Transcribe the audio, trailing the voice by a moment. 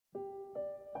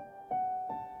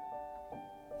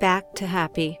Back to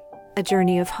Happy, A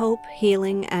Journey of Hope,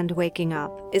 Healing, and Waking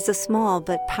Up is a small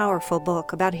but powerful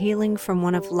book about healing from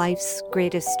one of life's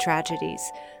greatest tragedies,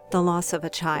 the loss of a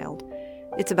child.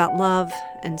 It's about love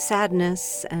and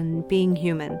sadness and being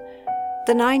human.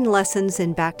 The 9 lessons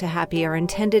in Back to Happy are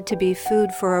intended to be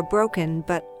food for a broken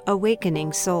but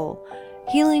awakening soul.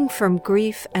 Healing from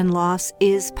grief and loss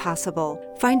is possible.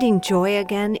 Finding joy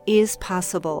again is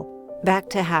possible.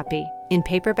 Back to Happy, in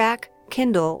paperback,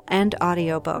 Kindle, and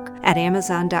audiobook at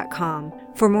Amazon.com.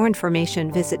 For more information,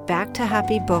 visit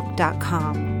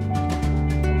backtohappybook.com.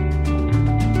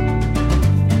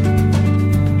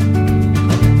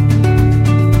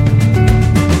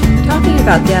 Talking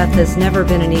about death has never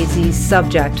been an easy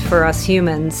subject for us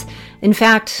humans. In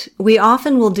fact, we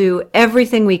often will do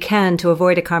everything we can to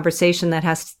avoid a conversation that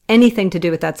has anything to do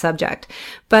with that subject.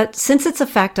 But since it's a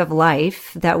fact of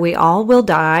life that we all will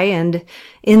die, and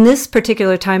in this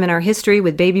particular time in our history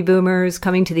with baby boomers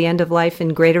coming to the end of life in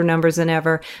greater numbers than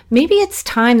ever, maybe it's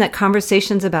time that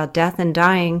conversations about death and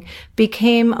dying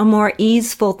became a more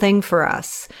easeful thing for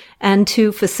us. And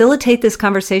to facilitate this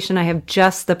conversation, I have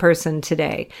just the person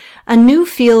today. A new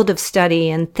field of study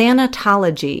in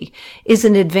thanatology is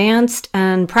an advanced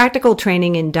and practical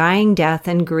training in dying, death,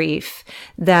 and grief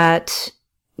that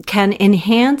can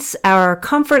enhance our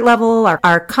comfort level,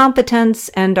 our competence,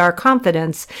 and our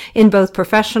confidence in both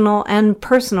professional and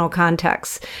personal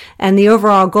contexts. And the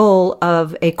overall goal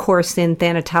of a course in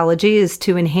thanatology is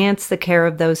to enhance the care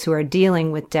of those who are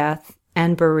dealing with death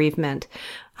and bereavement.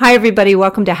 Hi, everybody.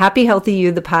 Welcome to Happy Healthy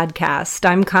You, the podcast.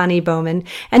 I'm Connie Bowman.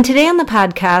 And today on the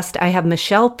podcast, I have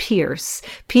Michelle Pierce,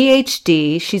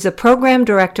 PhD. She's a program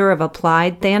director of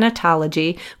applied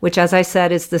thanatology, which, as I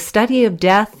said, is the study of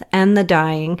death and the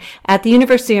dying at the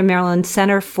University of Maryland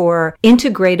Center for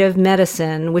Integrative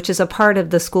Medicine, which is a part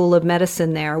of the School of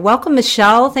Medicine there. Welcome,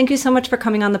 Michelle. Thank you so much for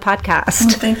coming on the podcast.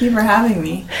 Well, thank you for having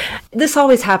me. This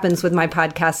always happens with my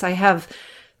podcasts. I have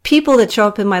people that show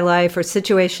up in my life or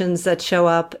situations that show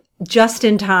up just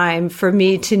in time for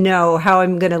me to know how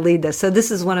I'm going to lead this. So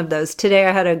this is one of those. Today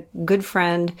I had a good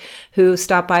friend who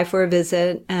stopped by for a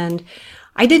visit, and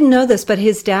I didn't know this, but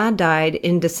his dad died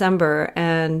in December,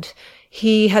 and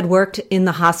he had worked in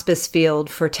the hospice field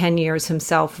for 10 years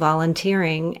himself,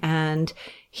 volunteering, and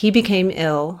he became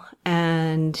ill,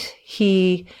 and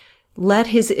he let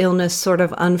his illness sort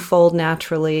of unfold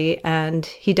naturally, and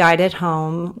he died at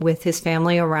home with his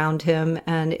family around him.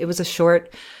 And it was a short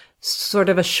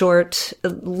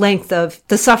length of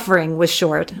the suffering was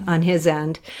short on his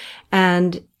end.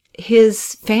 And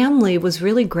his family was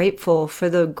really grateful for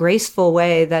the graceful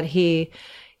way that he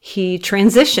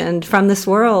transitioned from this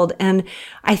world. And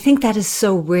I think that is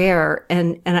so rare.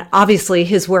 And obviously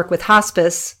his work with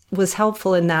hospice was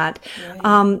helpful in that.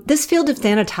 Right. This field of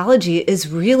thanatology is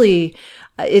really,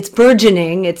 it's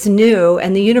burgeoning, it's new,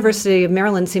 and the University of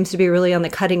Maryland seems to be really on the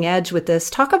cutting edge with this.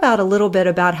 Talk about a little bit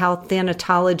about how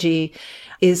thanatology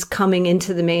is coming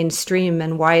into the mainstream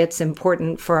and why it's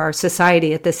important for our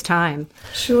society at this time.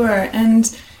 Sure. And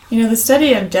the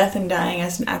study of death and dying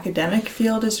as an academic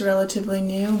field is relatively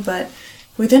new, but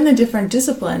within the different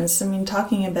disciplines,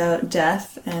 talking about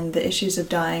death and the issues of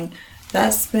dying,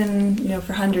 that's been,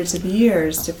 for hundreds of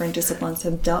years, different disciplines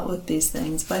have dealt with these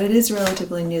things, but it is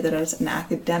relatively new that as an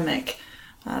academic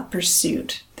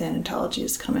pursuit, thanatology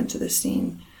has come into the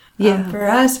scene. Yeah. For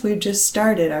us, we've just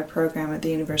started our program at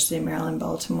the University of Maryland,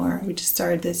 Baltimore. We just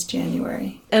started this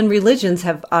January. And religions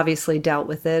have obviously dealt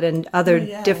with it, and other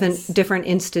different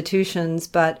institutions,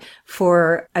 but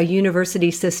for a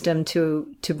university system to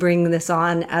bring this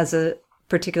on as a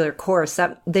particular course,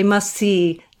 that they must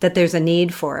see that there's a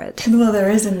need for it. Well, there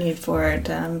is a need for it.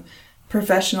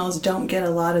 Professionals don't get a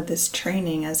lot of this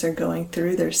training as they're going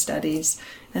through their studies.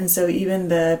 And so even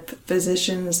the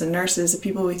physicians, the nurses, the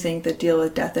people we think that deal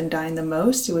with death and dying the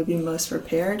most, who would be most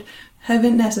prepared,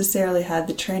 haven't necessarily had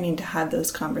the training to have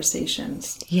those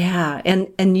conversations. Yeah,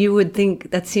 and you would think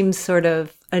that seems sort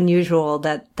of unusual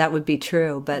that would be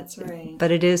true, but That's right.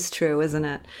 But it is true, isn't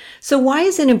it? So why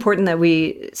is it important that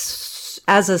we,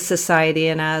 as a society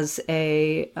and as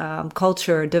a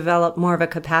culture, develop more of a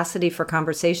capacity for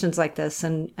conversations like this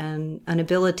and an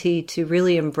ability to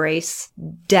really embrace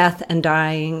death and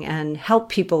dying and help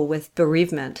people with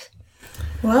bereavement?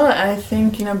 Well, I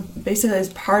think, basically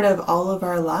as part of all of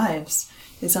our lives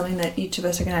is something that each of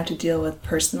us are going to have to deal with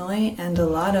personally, and a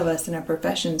lot of us in our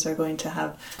professions are going to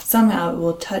have, somehow it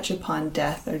will touch upon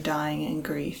death or dying and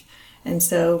grief. And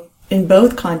so in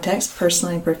both contexts,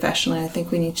 personally and professionally, I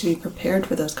think we need to be prepared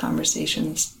for those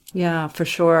conversations. Yeah, for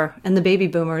sure. And the baby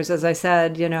boomers, as I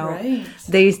said, Right.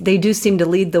 they do seem to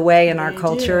lead the way in our They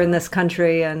culture do. in this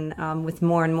country, and with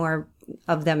more and more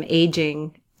of them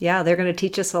aging Yeah, they're going to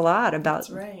teach us a lot about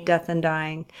right. death and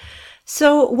dying.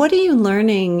 So what are you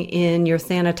learning in your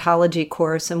thanatology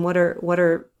course, and what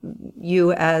are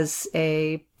you as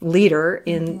a leader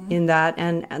in that,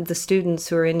 and the students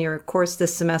who are in your course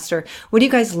this semester, what are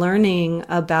you guys learning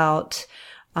about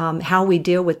how we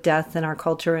deal with death in our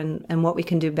culture and what we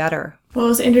can do better? Well, it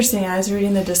was interesting. I was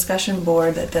reading the discussion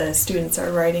board that the students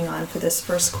are writing on for this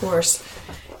first course,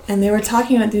 and they were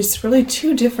talking about these really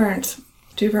two different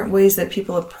ways that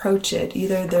people approach it.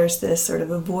 Either there's this sort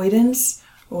of avoidance,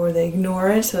 or they ignore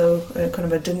it, so kind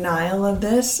of a denial of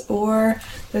this, or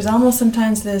there's almost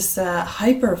sometimes this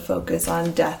hyper focus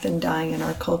on death and dying in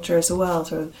our culture as well.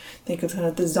 Sort of think of kind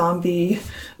of the zombie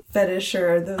fetish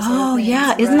or those sort of things,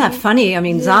 yeah, isn't right? that funny? I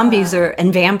mean, zombies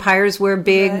and vampires were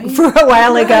big Right. for a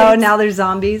while ago. Right. Now they're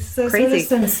zombies. So Crazy.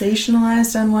 sort of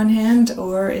sensationalized on one hand,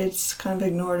 or it's kind of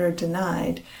ignored or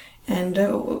denied. And,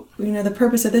 the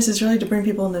purpose of this is really to bring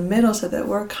people in the middle so that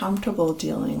we're comfortable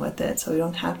dealing with it. So we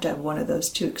don't have to have one of those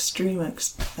two extreme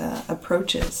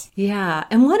approaches. Yeah.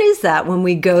 And what is that when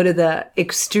we go to the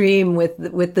extreme with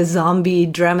the zombie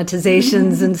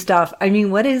dramatizations and stuff? I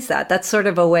mean, what is that? That's sort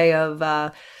of a way of,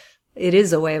 it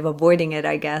is a way of avoiding it,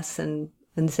 I guess, and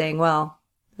saying, well,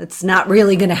 it's not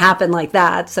really going to happen like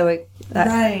that. So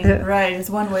Right. It's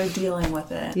one way of dealing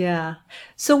with it. Yeah.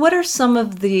 So what are some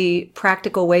of the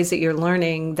practical ways that you're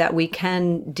learning that we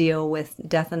can deal with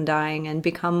death and dying and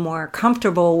become more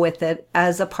comfortable with it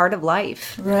as a part of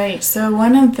life? Right. So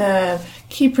one of the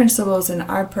key principles in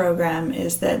our program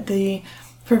is that the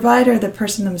provider, the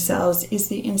person themselves, is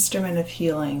the instrument of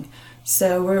healing.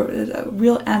 So we're a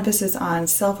real emphasis on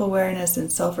self-awareness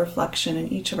and self-reflection in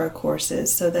each of our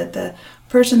courses, so that the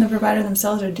person, the provider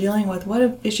themselves, are dealing with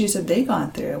what issues have they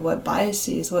gone through, what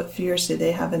biases, what fears do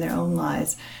they have in their own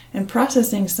lives, and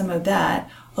processing some of that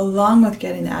along with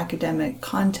getting the academic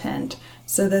content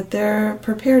so that they're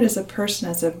prepared as a person,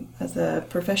 as a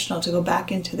professional, to go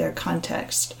back into their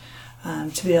context.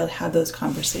 To be able to have those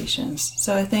conversations.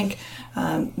 So I think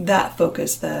that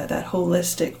focus, that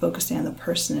holistic focusing on the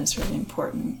person, is really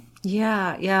important.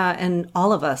 Yeah. And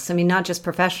all of us, I mean, not just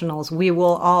professionals, we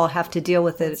will all have to deal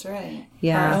with it. That's right.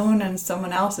 Yeah. Our own and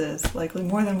someone else's, likely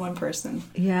more than one person.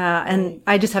 Yeah. And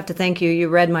I just have to thank you. You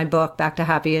read my book, Back to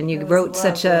Happy, and you wrote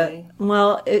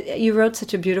you wrote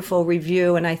such a beautiful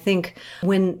review. And I think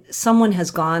when someone has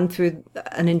gone through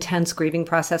an intense grieving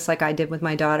process like I did with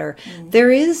my daughter, there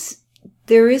is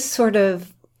sort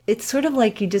of, it's sort of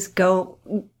like you go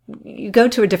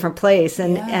to a different place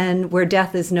and where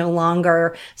death is no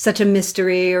longer such a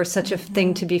mystery or such a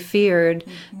thing to be feared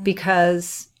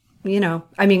because,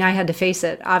 I mean, I had to face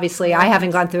it. Obviously, I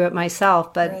haven't gone through it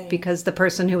myself, but because the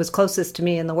person who was closest to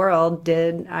me in the world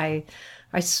did, I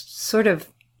sort of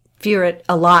fear it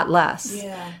a lot less.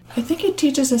 Yeah. I think it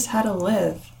teaches us how to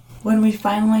live. When we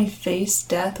finally face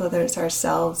death, whether it's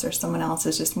ourselves or someone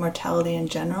else's, just mortality in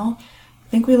general,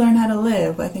 I think we learn how to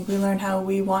live. I think we learn how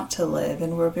we want to live,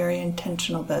 and we're very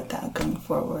intentional about that going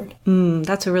forward.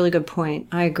 That's a really good point.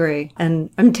 I agree. And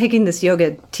I'm taking this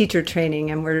yoga teacher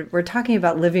training, and we're talking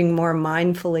about living more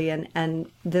mindfully, and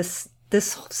this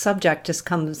subject just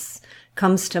comes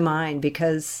to mind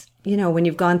because, when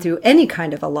you've gone through any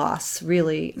kind of a loss,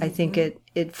 really, I think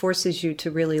it forces you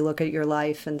to really look at your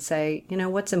life and say,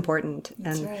 what's important.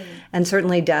 And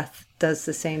certainly death does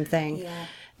the same thing. Yeah.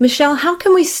 Michelle, how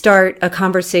can we start a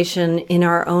conversation in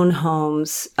our own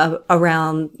homes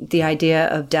around the idea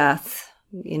of death?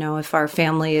 If our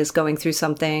family is going through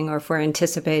something, or if we're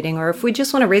anticipating, or if we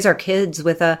just want to raise our kids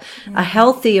with a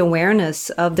healthy awareness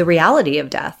of the reality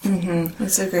of death.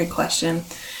 That's a great question.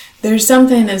 There's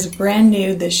something that's brand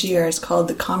new this year. It's called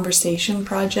the Conversation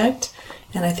Project.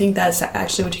 And I think that's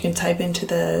actually what you can type into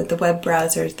the web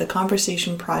browsers, the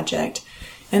Conversation Project.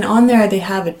 And on there they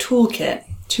have a toolkit.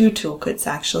 2 toolkits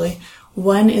actually.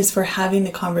 One is for having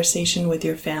the conversation with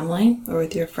your family or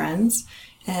with your friends,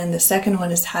 and the second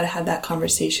one is how to have that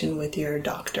conversation with your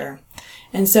doctor.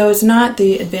 And so it's not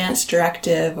the advanced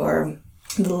directive or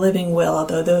the living will,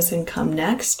 although those can come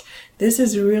next. This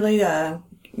is really I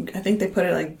think they put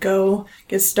it like go,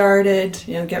 get started,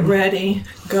 get ready,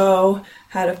 go,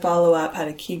 how to follow up, how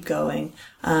to keep going.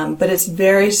 But it's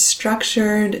very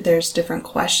structured. There's different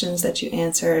questions that you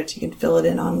answer. You can fill it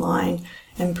in online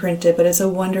and print it, but it's a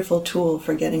wonderful tool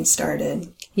for getting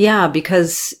started. Yeah,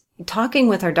 because, talking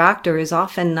with our doctor is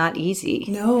often not easy.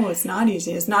 No, it's not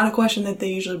easy. It's not a question that they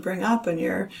usually bring up in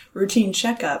your routine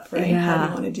checkup, right? Yeah. How do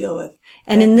you want to deal with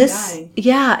And in this, dying?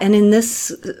 yeah, and in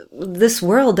this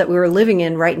world that we're living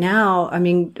in right now, I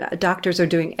mean, doctors are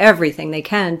doing everything they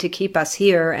can to keep us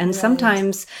here, and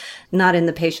sometimes not in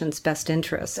the patient's best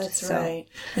interest. That's right.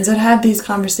 And so to have these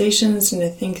conversations and to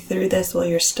think through this while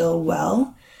you're still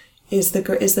well is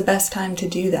the best time to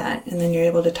do that. And then you're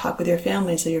able to talk with your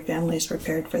family so your family is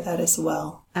prepared for that as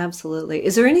well. Absolutely.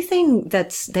 Is there anything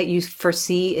that you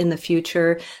foresee in the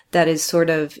future that is sort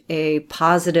of a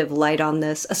positive light on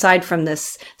this, aside from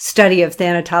this study of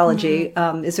thanatology?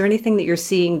 Is there anything that you're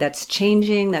seeing that's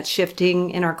changing, that's shifting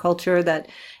in our culture, that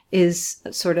is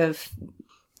sort of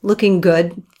looking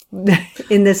good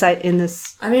in this I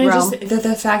mean, realm? just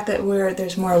the fact that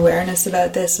there's more awareness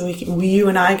about this, so you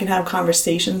and I can have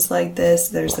conversations like this.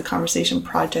 There's the Conversation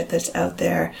Project that's out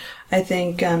there. I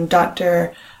think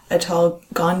Dr. Atul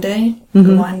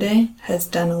Gawande has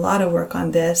done a lot of work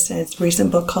on this. His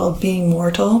recent book called Being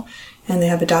Mortal, and they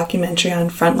have a documentary on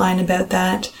Frontline about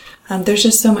that. There's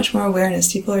just so much more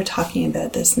awareness. People are talking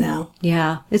about this now.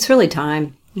 Yeah, it's really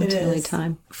time. It's It really is.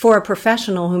 time for a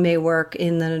professional who may work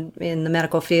in the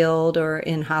medical field or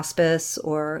in hospice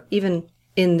or even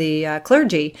in the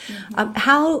clergy.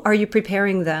 How are you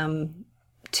preparing them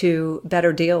to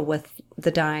better deal with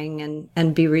the dying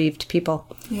and bereaved people?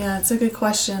 Yeah, it's a good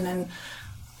question. And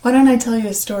why don't I tell you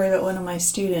a story about one of my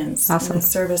students Awesome. in the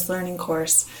service learning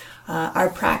course. Our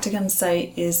practicum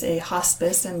site is a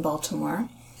hospice in Baltimore.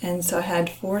 And so I had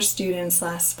 4 students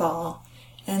last fall.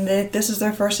 And this is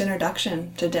their first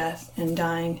introduction to death and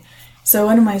dying. So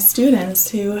one of my students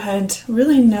who had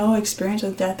really no experience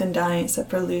with death and dying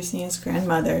except for losing his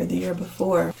grandmother the year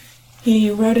before, he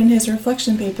wrote in his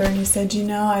reflection paper and he said,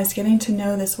 I was getting to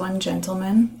know this one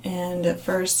gentleman, and at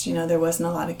first, there wasn't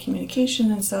a lot of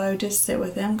communication, and so I would just sit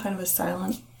with him, kind of a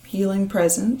silent, healing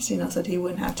presence, so that he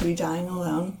wouldn't have to be dying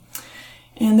alone.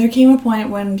 And there came a point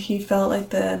when he felt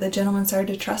like the gentleman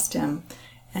started to trust him.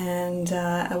 And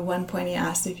at one point he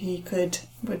asked if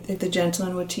the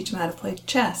gentleman would teach him how to play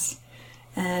chess.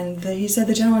 And he said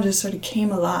the gentleman just sort of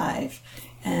came alive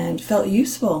and felt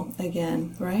useful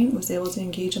again, right? Was able to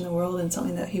engage in the world in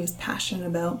something that he was passionate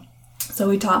about. So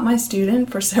we taught my student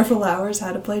for several hours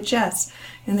how to play chess.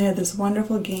 And they had this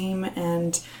wonderful game,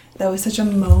 and that was such a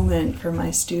moment for my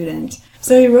student.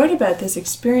 So he wrote about this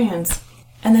experience,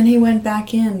 and then he went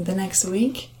back in the next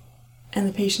week, and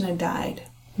the patient had died.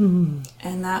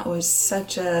 And that was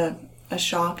such a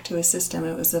shock to his system.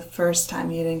 It was the first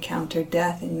time he had encountered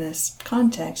death in this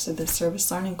context of the service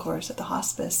learning course at the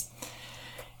hospice.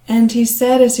 And he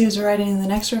said, as he was writing in the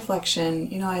next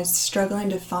reflection, I was struggling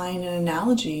to find an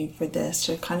analogy for this,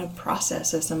 to kind of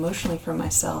process this emotionally for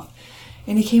myself.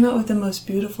 And he came up with the most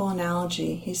beautiful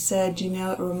analogy. He said,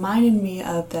 it reminded me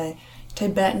of the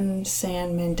Tibetan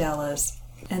sand mandalas.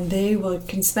 And they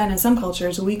can spend, in some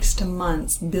cultures, weeks to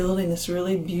months building this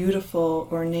really beautiful,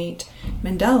 ornate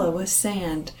mandala with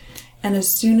sand. And as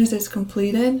soon as it's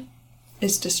completed,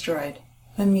 it's destroyed.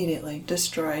 Immediately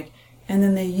destroyed. And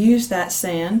then they use that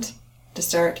sand to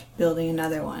start building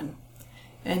another one.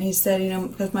 And he said,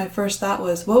 because my first thought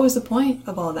was, what was the point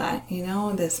of all that?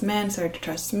 This man started to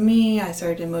trust me. I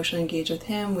started to emotionally engage with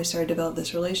him. We started to develop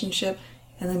this relationship.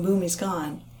 And then boom, he's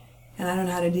gone. And I don't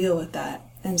know how to deal with that.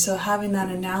 And so having that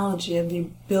analogy of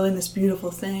you building this beautiful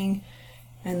thing,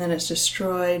 and then it's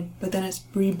destroyed, but then it's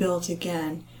rebuilt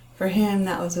again. For him,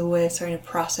 that was a way of starting to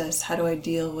process, how do I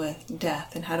deal with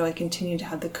death, and how do I continue to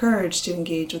have the courage to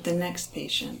engage with the next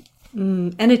patient?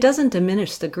 And it doesn't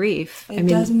diminish the grief. It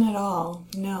doesn't at all,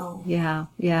 no. Yeah.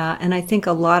 And I think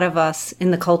a lot of us in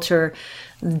the culture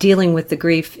dealing with the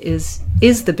grief is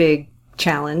the big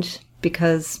challenge,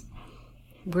 because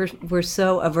we're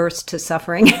so averse to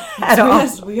suffering at all.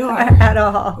 Yes, we are. At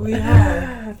all. We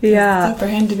are. Yeah. So for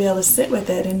him to be able to sit with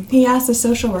it, and he asked the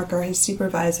social worker, his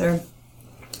supervisor,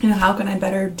 how can I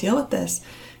better deal with this?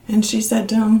 And she said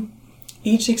to him,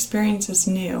 each experience is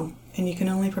new, and you can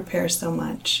only prepare so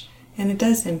much, and it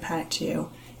does impact you.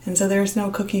 And so there's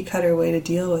no cookie cutter way to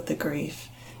deal with the grief,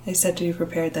 except to be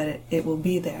prepared that it will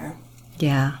be there.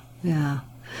 Yeah.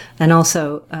 And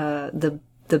also,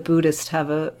 the Buddhists have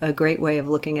a great way of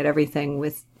looking at everything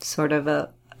with sort of a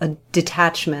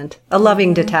detachment, a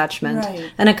loving detachment,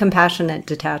 Right. and a compassionate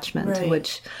detachment, Right.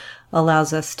 which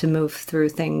allows us to move through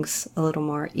things a little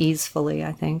more easily,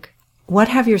 I think. What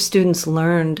have your students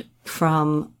learned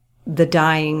from the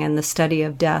dying and the study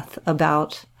of death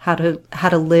about how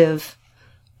to live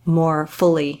more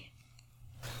fully?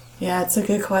 Yeah, it's a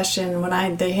good question.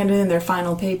 When they handed in their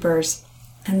final papers,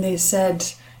 and they said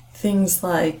things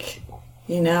like,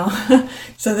 you know.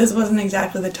 So this wasn't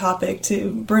exactly the topic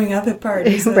to bring up at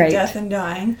parties of Right. death and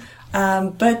dying.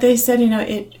 But they said,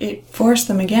 it forced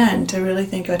them again to really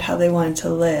think about how they wanted to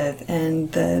live,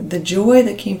 and the joy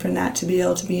that came from that, to be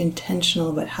able to be intentional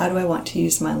about how do I want to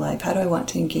use my life, how do I want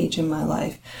to engage in my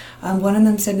life. One of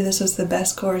them said this was the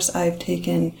best course I've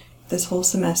taken this whole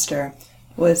semester,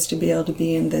 was to be able to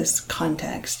be in this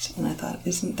context. And I thought,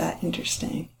 isn't that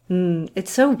interesting?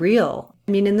 It's so real.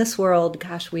 I mean, in this world,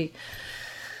 gosh, we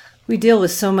deal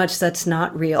with so much that's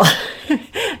not real.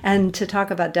 And to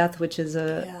talk about death, which is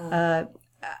a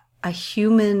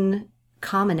human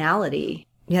commonality,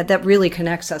 that really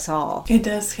connects us all. It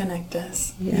does connect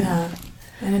us. Yeah.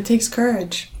 And it takes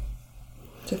courage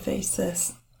to face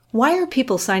this. Why are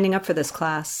people signing up for this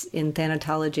class in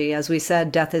thanatology? As we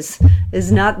said, death is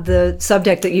not the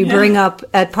subject that you bring up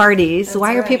at parties. That's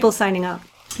Why are right. people signing up?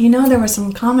 There was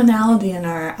some commonality in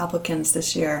our applicants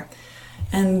this year,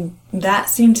 and that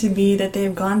seemed to be that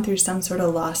they've gone through some sort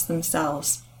of loss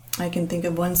themselves. I can think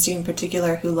of one student in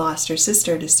particular who lost her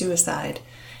sister to suicide,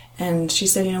 and she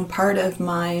said, part of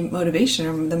my motivation,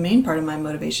 or the main part of my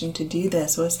motivation to do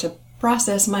this, was to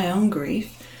process my own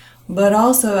grief, but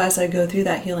also as I go through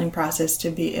that healing process to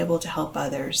be able to help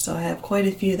others. So I have quite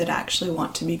a few that actually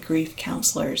want to be grief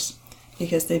counselors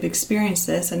because they've experienced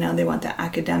this, and now they want the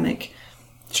academic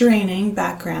training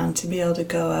background to be able to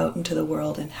go out into the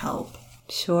world and help.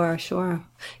 Sure.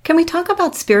 Can we talk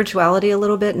about spirituality a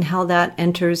little bit and how that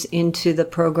enters into the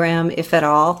program, if at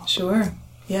all? Sure,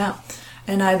 yeah.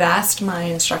 And I've asked my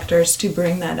instructors to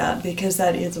bring that up because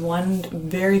that is one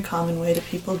very common way that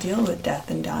people deal with death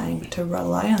and dying, to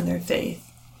rely on their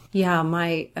faith. Yeah,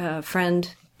 my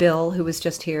friend Bill, who was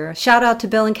just here, shout out to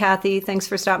Bill and Kathy, thanks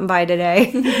for stopping by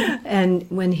today. And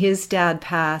when his dad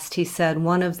passed, he said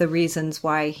one of the reasons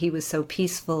why he was so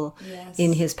peaceful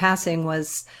in his passing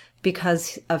was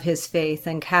because of his faith.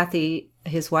 And Kathy,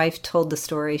 his wife, told the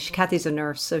story. Kathy's a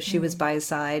nurse, so she was by his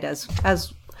side, as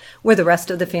were the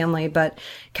rest of the family, but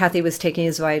Kathy was taking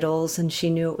his vitals and she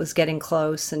knew it was getting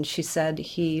close, and she said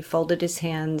he folded his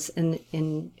hands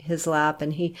in his lap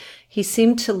and he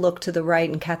seemed to look to the right.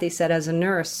 And Kathy said, as a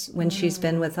nurse, when she's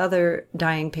been with other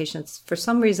dying patients, for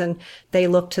some reason they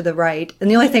look to the right.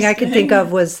 And the only thing I could think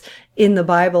of was in the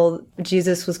Bible,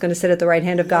 Jesus was going to sit at the right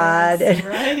hand of God. Yes,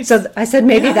 right. So I said,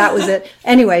 maybe that was it.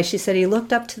 Anyway, she said he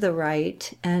looked up to the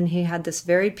right and he had this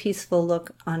very peaceful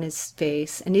look on his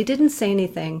face, and he didn't say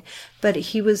anything, but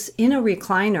he was in a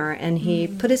recliner and he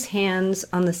put his hands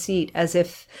on the seat as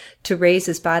if to raise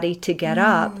his body to get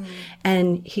up,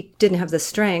 and he didn't have the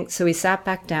strength. So he sat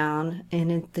back down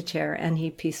in the chair and he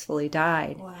peacefully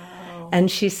died. Wow. And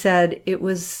she said it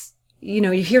was,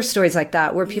 you hear stories like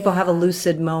that where people have a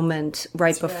lucid moment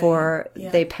right before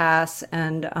they pass.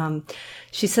 And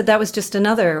she said that was just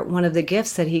another one of the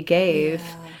gifts that he gave.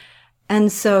 Yeah.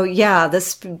 And so,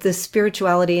 the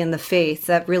spirituality and the faith,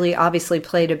 that really obviously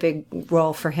played a big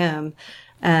role for him.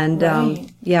 And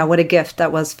what a gift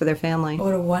that was for their family.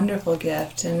 What a wonderful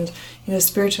gift. And,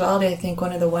 spirituality, I think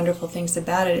one of the wonderful things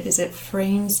about it is it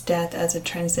frames death as a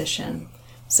transition.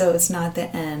 So it's not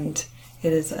the end.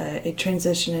 It is a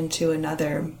transition into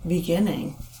another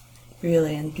beginning,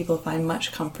 really, and people find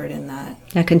much comfort in that.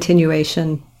 A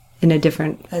continuation in a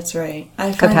different That's right.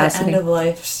 I find capacity. the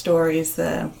end-of-life stories,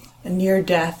 the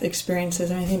near-death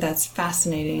experiences, and I think that's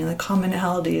fascinating, and the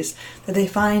commonalities that they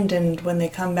find, and when they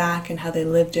come back and how they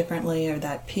live differently, or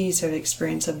that peace or the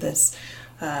experience of this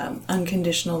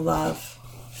unconditional love.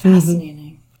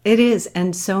 Fascinating. It is,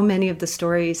 and so many of the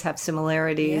stories have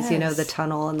similarities, the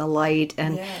tunnel and the light,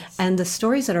 and the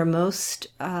stories that are most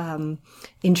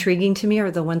intriguing to me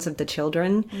are the ones of the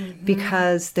children,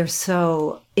 because they're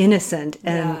so innocent,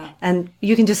 and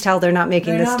you can just tell they're not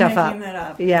making this stuff up. That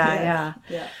up. Yeah.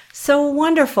 So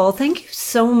wonderful. Thank you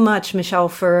so much, Michelle,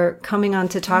 for coming on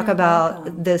to talk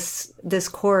about this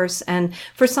course. And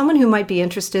for someone who might be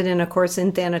interested in a course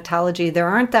in thanatology, there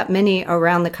aren't that many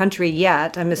around the country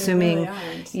yet, I'm assuming,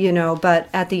 but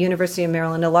at the University of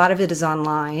Maryland, a lot of it is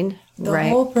online, The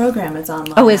whole program is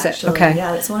online. Oh, is it? Actually. Okay.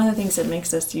 Yeah, that's one of the things that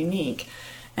makes us unique.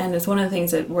 And it's one of the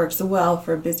things that works well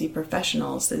for busy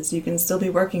professionals is you can still be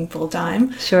working full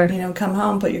time. Sure. Come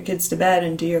home, put your kids to bed,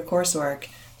 and do your coursework.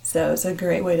 So it's a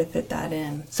great way to fit that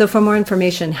in. So for more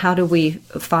information, how do we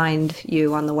find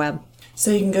you on the web?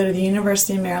 So you can go to the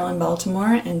University of Maryland,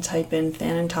 Baltimore, and type in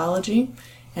Thanatology,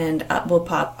 and up will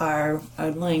pop our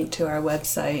link to our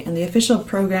website. And the official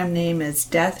program name is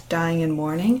Death, Dying, and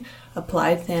Mourning.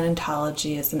 Applied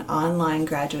Thanatology is an online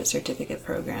graduate certificate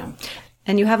program.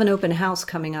 And you have an open house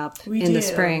coming up in the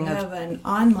spring. We have an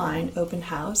online open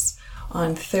house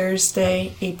on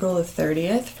Thursday, April the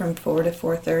 30th from 4 to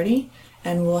 4:30.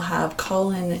 and we'll have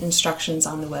call-in instructions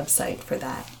on the website for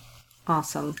that.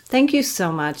 Awesome. Thank you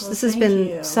so much. Well, this has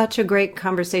been such a great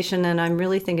conversation, and I'm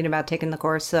really thinking about taking the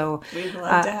course. So we'd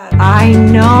love to have you. I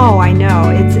know.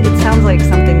 It sounds like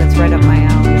something that's right up my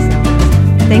alley.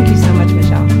 So thank you so much.